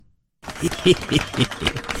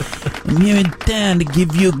I'm here in town to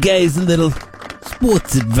give you guys a little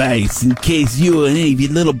sports advice in case you and any of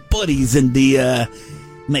your little buddies and the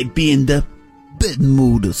might be in the betting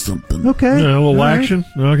mood or something. Okay. Yeah, a little action.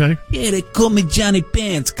 Okay. Yeah, they call me Johnny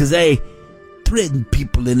Pants because I threaten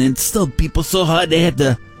people and insult people so hard they had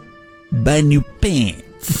to buy new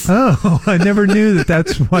pants. Oh, I never knew that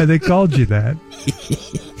that's why they called you that.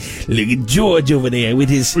 Look at George over there with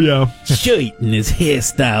his shirt and his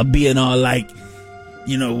hairstyle being all like,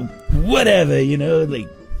 whatever, like.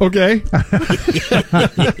 Okay.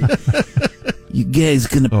 You guys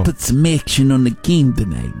gonna put some action on the game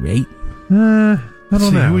tonight, right? I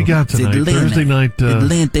don't know. Who we got tonight? Atlanta. Thursday night.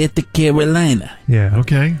 Atlanta at the Carolina. Yeah.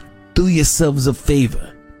 Okay. Do yourselves a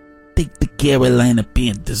favor. Take the Carolina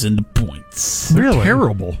Panthers in the points. They're Really?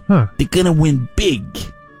 terrible. Huh. They're gonna win big.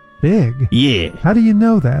 Big? Yeah. How do you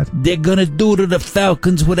know that? They're gonna do to the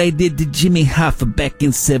Falcons what I did to Jimmy Hoffa back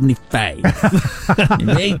in 75.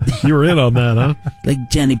 Right? You were in on that, huh? Like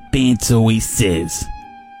Johnny Pants always says.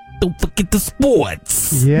 Don't forget the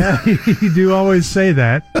sports. Yeah, you do always say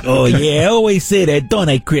that. Oh, yeah, I always say that, don't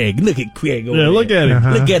I, Craig? Look at Craig over there. Look at him.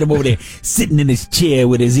 Uh-huh. Look at him over there, sitting in his chair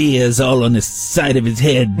with his ears all on the side of his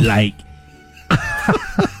head, like...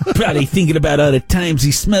 Probably thinking about all the times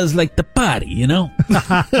he smells like the potty,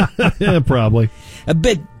 Yeah, probably. I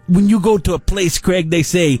bet when you go to a place, Craig, they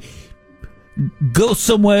say, go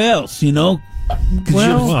somewhere else, because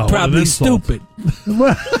you're probably an insult. stupid.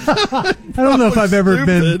 I don't know if I've ever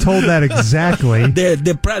been told that exactly. They're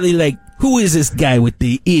probably like, who is this guy with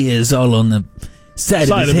the ears all on the side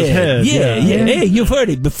of his head? Yeah. Hey, you've heard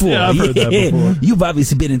it before. Yeah, I've heard that before. You've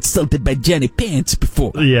obviously been insulted by Johnny Pants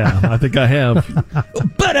before. Yeah, I think I have.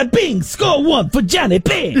 Bada bing, score one for Johnny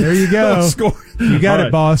Pants. There you go. Score. You got All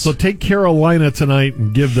it, boss. So take Carolina tonight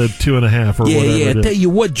and give the 2.5 or whatever it is. Tell you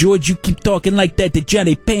what, George, you keep talking like that to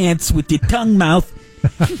Johnny Pants with your tongue mouth.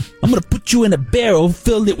 I'm going to put you in a barrel,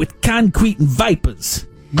 filled it with concrete and vipers.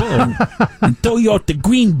 And throw you out the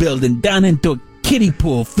green building down into a kiddie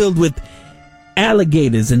pool filled with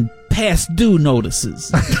alligators and past due notices.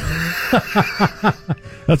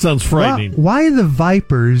 That sounds frightening. Why the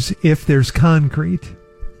vipers if there's concrete?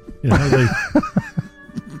 Yeah, they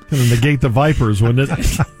kind of negate the vipers, wouldn't it?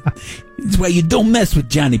 That's why you don't mess with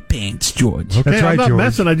Johnny Pants, George. Okay, That's right, I'm not George.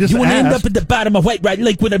 messing. I just You want to end asked. up at the bottom of White Right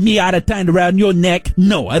Lake with a Miata tied around your neck?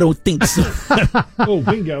 No, I don't think so. Oh,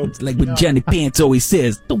 bingo. It's like what Johnny Pants always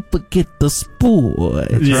says, don't forget the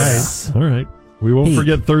sports. That's All right. We won't Hey,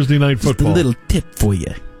 forget Thursday night Just a football. little tip for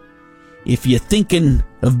you. If you're thinking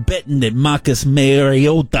of betting that Marcus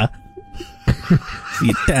Mariota, it's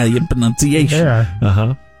the Italian pronunciation. Yeah.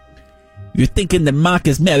 Uh-huh. You're thinking that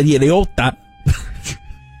Marcus Mariota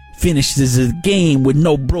finishes his game with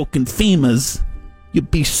no broken femurs, you'd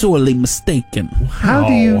be sorely mistaken. How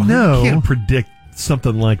do you know? You can't predict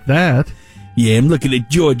something like that. Yeah, I'm looking at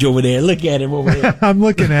George over there. Look at him over there. I'm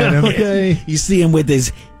looking at him. Okay. You see him with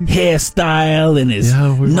his hairstyle and his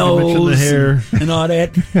Yeah, we already mentioned the nose hair. and all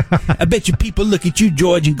that. I bet you people look at you,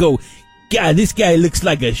 George, and go, God, this guy looks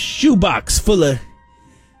like a shoebox full of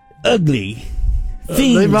ugly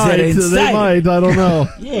things They that are inside. might. I don't know.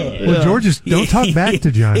 Yeah. Well, George, don't talk back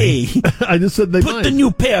to Johnny. Hey, I just said they put might. the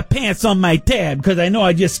new pair of pants on my tab because I know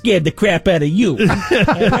I just scared the crap out of you.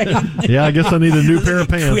 Yeah, I guess I need a new pair of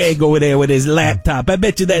pants. Craig over there with his laptop. I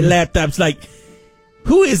bet you that laptop's like,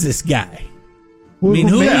 who is this guy? I mean,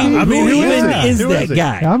 who even is that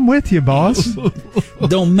guy? I'm with you, boss.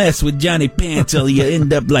 Don't mess with Johnny Pants or you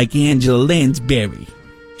end up like Angela Lansbury.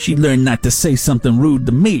 She learned not to say something rude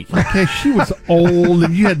to me. Okay, she was old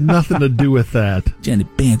and you had nothing to do with that. Johnny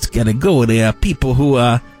Pants gotta go. There are people who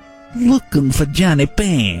are looking for Johnny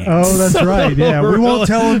Pants. Oh, that's right. Yeah, we won't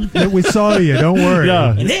tell him that we saw you. Don't worry.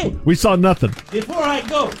 Yeah, And then, we saw nothing. before I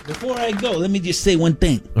go, let me just say one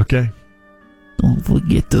thing. Okay. Don't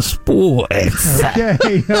forget the sports.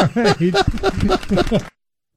 Okay. All right.